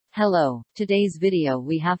Hello, today's video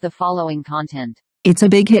we have the following content. It's a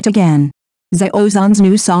big hit again. Xiao Zhan's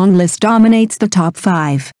new song list dominates the top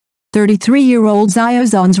 5. 33-year-old Xiao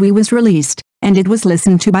Zhan's We was released, and it was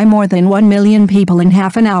listened to by more than 1 million people in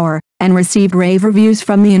half an hour, and received rave reviews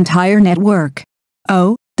from the entire network.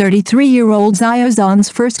 33-year-old Xiao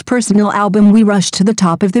Zhan's first personal album We rushed to the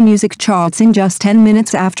top of the music charts in just 10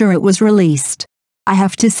 minutes after it was released. I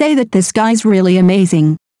have to say that this guy's really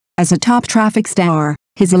amazing. As a top traffic star,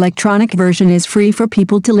 his electronic version is free for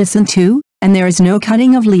people to listen to, and there is no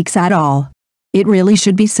cutting of leaks at all. It really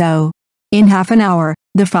should be so. In half an hour,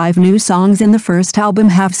 the 5 new songs in the first album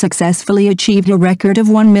have successfully achieved a record of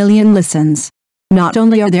 1 million listens. Not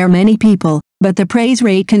only are there many people, but the praise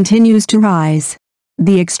rate continues to rise.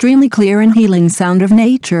 The extremely clear and healing sound of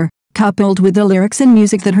nature, coupled with the lyrics and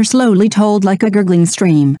music that are slowly told like a gurgling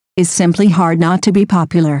stream, is simply hard not to be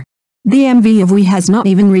popular. The MV of We has not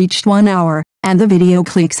even reached 1 hour, and the video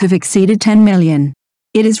clicks have exceeded 10 million.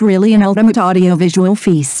 It is really an ultimate audio-visual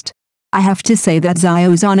feast. I have to say that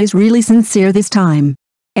Xiao Zhan is really sincere this time.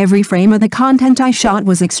 Every frame of the content I shot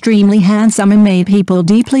was extremely handsome and made people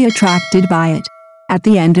deeply attracted by it. At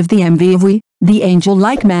the end of the MV of We, the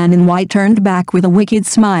angel-like man in white turned back with a wicked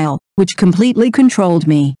smile, which completely controlled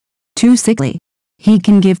me. Too sickly. He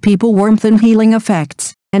can give people warmth and healing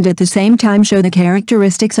effects, and at the same time show the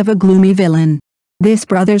characteristics of a gloomy villain. This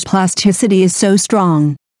brother's plasticity is so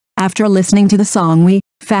strong. After listening to the song We,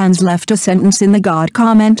 fans left a sentence in the God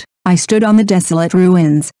comment, "I stood on the desolate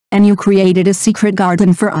ruins, and you created a secret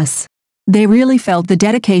garden for us." They really felt the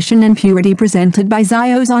dedication and purity presented by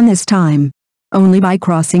Xiao Zhan this time. Only by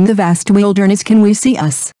crossing the vast wilderness can we see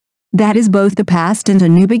us. That is both the past and a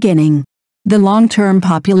new beginning. The long-term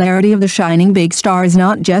popularity of the shining big star is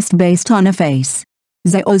not just based on a face.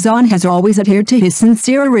 Xiao Zhan has always adhered to his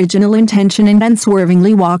sincere original intention and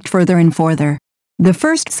unswervingly walked further and further. The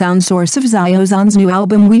first sound source of Xiao Zhan's new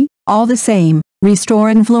album We, All the Same, Restore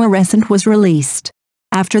and Fluorescent was released.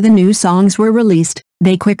 After the new songs were released,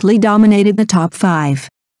 they quickly dominated the top 5.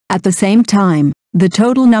 At the same time, the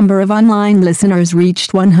total number of online listeners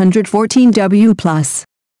reached 114,000+.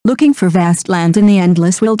 Looking for vast land in the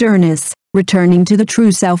endless wilderness, returning to the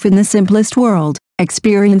true self in the simplest world,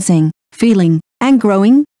 experiencing, feeling, and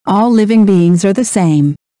growing, all living beings are the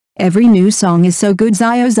same. Every new song is so good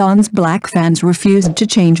Xiao Zhan's black fans refused to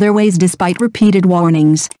change their ways despite repeated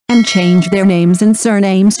warnings, and changed their names and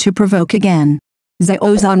surnames to provoke again.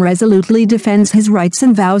 Xiao Zhan resolutely defends his rights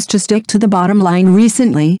and vows to stick to the bottom line.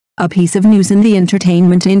 Recently, a piece of news in the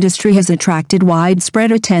entertainment industry has attracted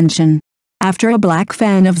widespread attention. After a black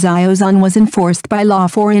fan of Xiao Zhan was enforced by law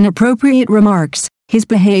for inappropriate remarks, his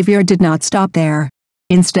behavior did not stop there.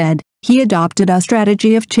 Instead, he adopted a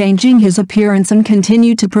strategy of changing his appearance and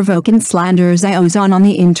continued to provoke and slander Xiao Zhan on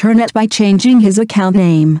the internet by changing his account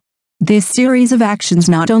name. This series of actions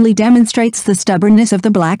not only demonstrates the stubbornness of the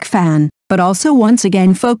black fan, but also once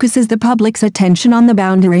again focuses the public's attention on the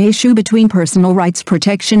boundary issue between personal rights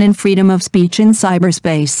protection and freedom of speech in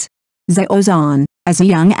cyberspace. Xiao Zhan, as a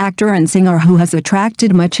young actor and singer who has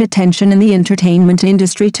attracted much attention in the entertainment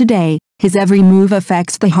industry today, his every move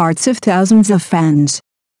affects the hearts of thousands of fans.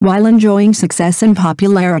 While enjoying success and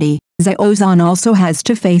popularity, Xiao Zhan also has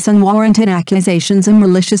to face unwarranted accusations and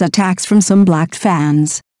malicious attacks from some black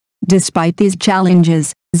fans. Despite these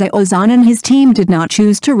challenges, Xiao Zhan and his team did not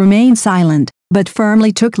choose to remain silent, but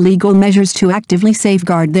firmly took legal measures to actively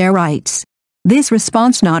safeguard their rights. This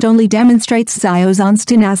response not only demonstrates Xiao Zhan's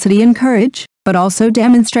tenacity and courage, but also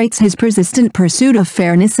demonstrates his persistent pursuit of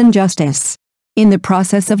fairness and justice. In the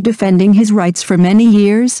process of defending his rights for many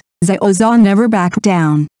years, Xiao Zhan never backed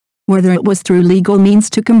down. Whether it was through legal means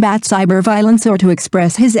to combat cyber violence or to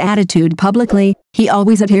express his attitude publicly, he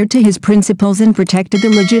always adhered to his principles and protected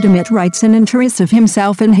the legitimate rights and interests of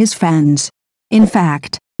himself and his fans. In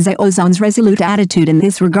fact, Xiao Zhan's resolute attitude in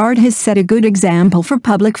this regard has set a good example for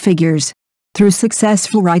public figures. Through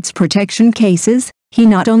successful rights protection cases, he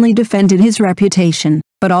not only defended his reputation,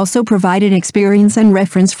 but also provided experience and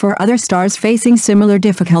reference for other stars facing similar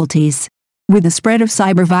difficulties. With the spread of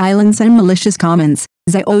cyber violence and malicious comments,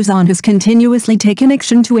 Xiao Zhan has continuously taken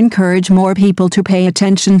action to encourage more people to pay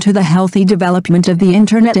attention to the healthy development of the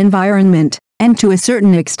internet environment, and to a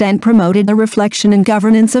certain extent promoted the reflection and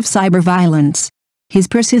governance of cyber violence. His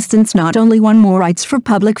persistence not only won more rights for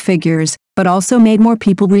public figures, but also made more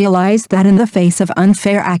people realize that in the face of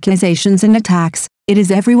unfair accusations and attacks, it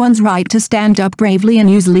is everyone's right to stand up bravely and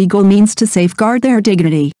use legal means to safeguard their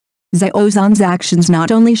dignity. Xiao Zhan's actions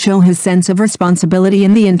not only show his sense of responsibility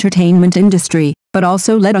in the entertainment industry, but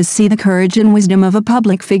also let us see the courage and wisdom of a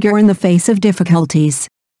public figure in the face of difficulties.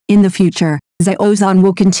 In the future, Xiao Zhan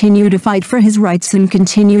will continue to fight for his rights and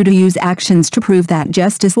continue to use actions to prove that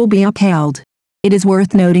justice will be upheld. It is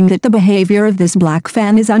worth noting that the behavior of this black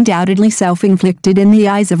fan is undoubtedly self-inflicted in the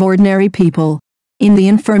eyes of ordinary people. In the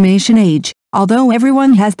information age, although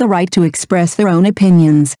everyone has the right to express their own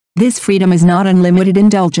opinions, this freedom is not unlimited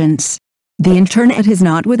indulgence. The internet is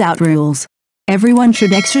not without rules. Everyone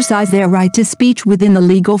should exercise their right to speech within the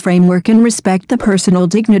legal framework and respect the personal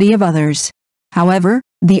dignity of others. However,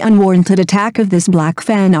 the unwarranted attack of this black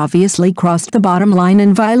fan obviously crossed the bottom line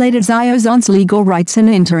and violated Xiao Zhan's legal rights and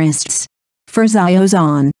interests. For Xiao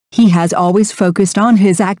Zhan, he has always focused on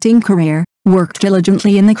his acting career, worked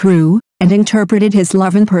diligently in the crew, and interpreted his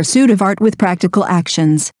love and pursuit of art with practical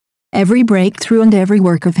actions. Every breakthrough and every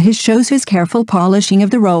work of his shows his careful polishing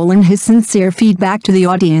of the role and his sincere feedback to the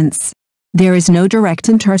audience. There is no direct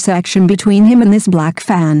intersection between him and this black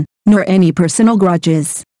fan, nor any personal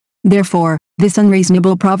grudges. Therefore, this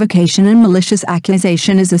unreasonable provocation and malicious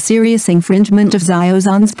accusation is a serious infringement of Xiao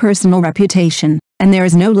Zhan's personal reputation, and there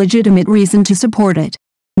is no legitimate reason to support it.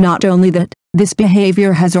 Not only that, this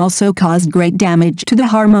behavior has also caused great damage to the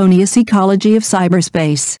harmonious ecology of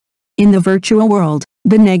cyberspace. In the virtual world,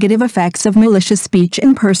 the negative effects of malicious speech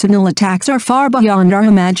and personal attacks are far beyond our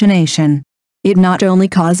imagination. It not only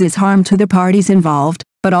causes harm to the parties involved,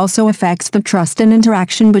 but also affects the trust and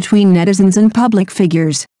interaction between netizens and public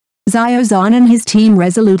figures. Xiao Zhan and his team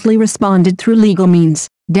resolutely responded through legal means,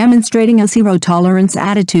 demonstrating a zero-tolerance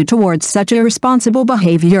attitude towards such irresponsible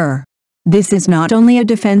behavior. This is not only a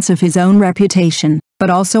defense of his own reputation,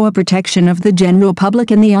 but also a protection of the general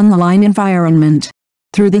public in the online environment.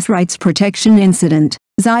 Through this rights protection incident,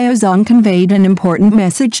 Xiao Zhan conveyed an important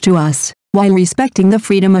message to us. While respecting the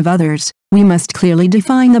freedom of others, we must clearly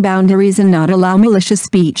define the boundaries and not allow malicious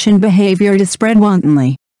speech and behavior to spread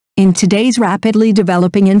wantonly. In today's rapidly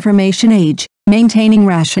developing information age, maintaining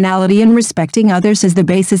rationality and respecting others is the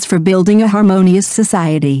basis for building a harmonious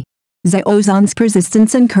society. Xiao Zhan's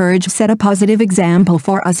persistence and courage set a positive example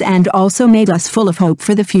for us and also made us full of hope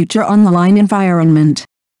for the future online environment.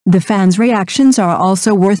 The fans' reactions are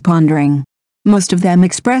also worth pondering. Most of them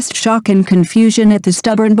expressed shock and confusion at the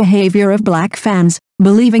stubborn behavior of black fans,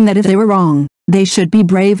 believing that if they were wrong, they should be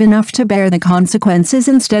brave enough to bear the consequences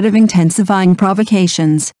instead of intensifying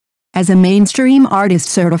provocations. As a mainstream artist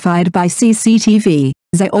certified by CCTV,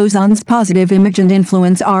 Xiao Zhan's positive image and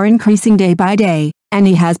influence are increasing day by day, and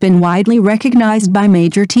he has been widely recognized by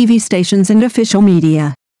major TV stations and official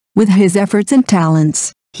media. With his efforts and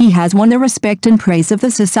talents, he has won the respect and praise of the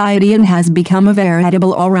society and has become a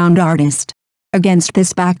veritable all-round artist. Against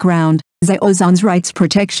this background, Xiao Zhan's rights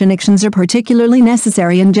protection actions are particularly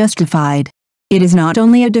necessary and justified. It is not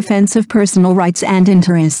only a defense of personal rights and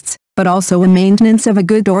interests, but also a maintenance of a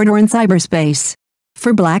good order in cyberspace.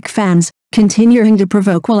 For black fans, continuing to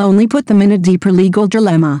provoke will only put them in a deeper legal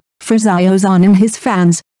dilemma. For Xiao Zhan and his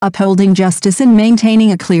fans, upholding justice and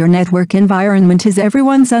maintaining a clear network environment is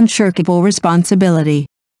everyone's unshirkable responsibility.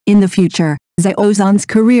 In the future, Xiao Zhan's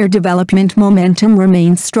career development momentum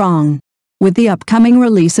remains strong. With the upcoming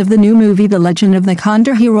release of the new movie The Legend of the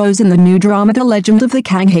Condor Heroes and the new drama The Legend of the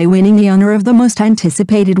Kanghe winning the honor of the most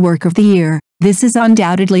anticipated work of the year, this is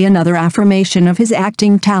undoubtedly another affirmation of his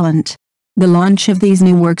acting talent. The launch of these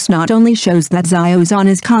new works not only shows that Xiao Zhan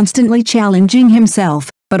is constantly challenging himself,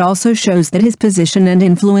 but also shows that his position and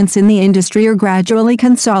influence in the industry are gradually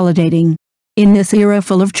consolidating. In this era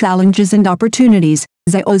full of challenges and opportunities,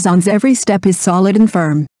 Xiao Zhan's every step is solid and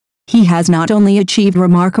firm. He has not only achieved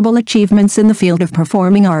remarkable achievements in the field of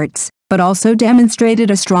performing arts, but also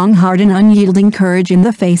demonstrated a strong heart and unyielding courage in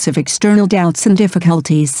the face of external doubts and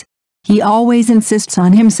difficulties. He always insists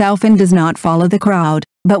on himself and does not follow the crowd,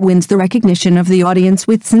 but wins the recognition of the audience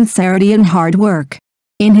with sincerity and hard work.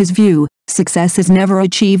 In his view, success is never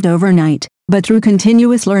achieved overnight, but through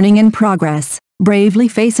continuous learning and progress, bravely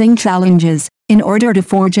facing challenges, in order to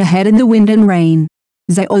forge ahead in the wind and rain.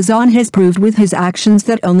 Xiao Zhan has proved with his actions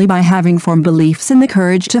that only by having firm beliefs and the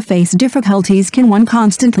courage to face difficulties can one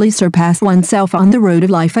constantly surpass oneself on the road of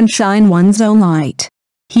life and shine one's own light.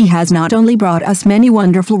 He has not only brought us many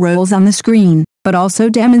wonderful roles on the screen, but also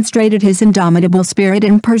demonstrated his indomitable spirit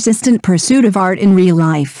and persistent pursuit of art in real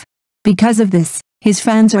life. Because of this, his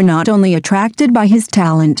fans are not only attracted by his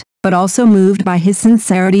talent, but also moved by his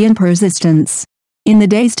sincerity and persistence. In the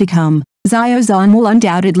days to come, Xiao Zhan will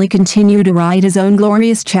undoubtedly continue to write his own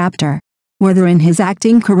glorious chapter. Whether in his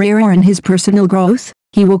acting career or in his personal growth,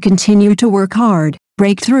 he will continue to work hard,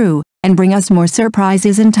 break through, and bring us more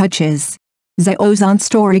surprises and touches. Xiao Zhan's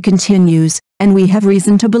story continues, and we have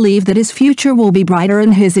reason to believe that his future will be brighter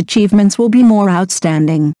and his achievements will be more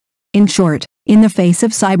outstanding. In short, in the face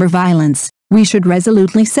of cyber violence, we should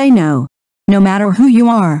resolutely say no. No matter who you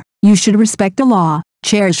are, you should respect the law,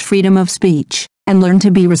 cherish freedom of speech, and learn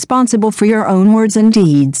to be responsible for your own words and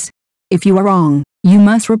deeds. If you are wrong, you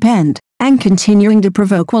must repent, and continuing to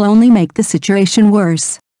provoke will only make the situation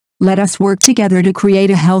worse. Let us work together to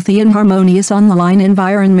create a healthy and harmonious online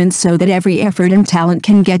environment so that every effort and talent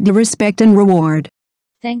can get the respect and reward.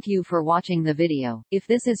 Thank you for watching the video. If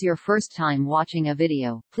this is your first time watching a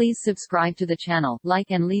video, please subscribe to the channel, like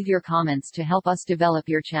and leave your comments to help us develop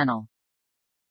your channel.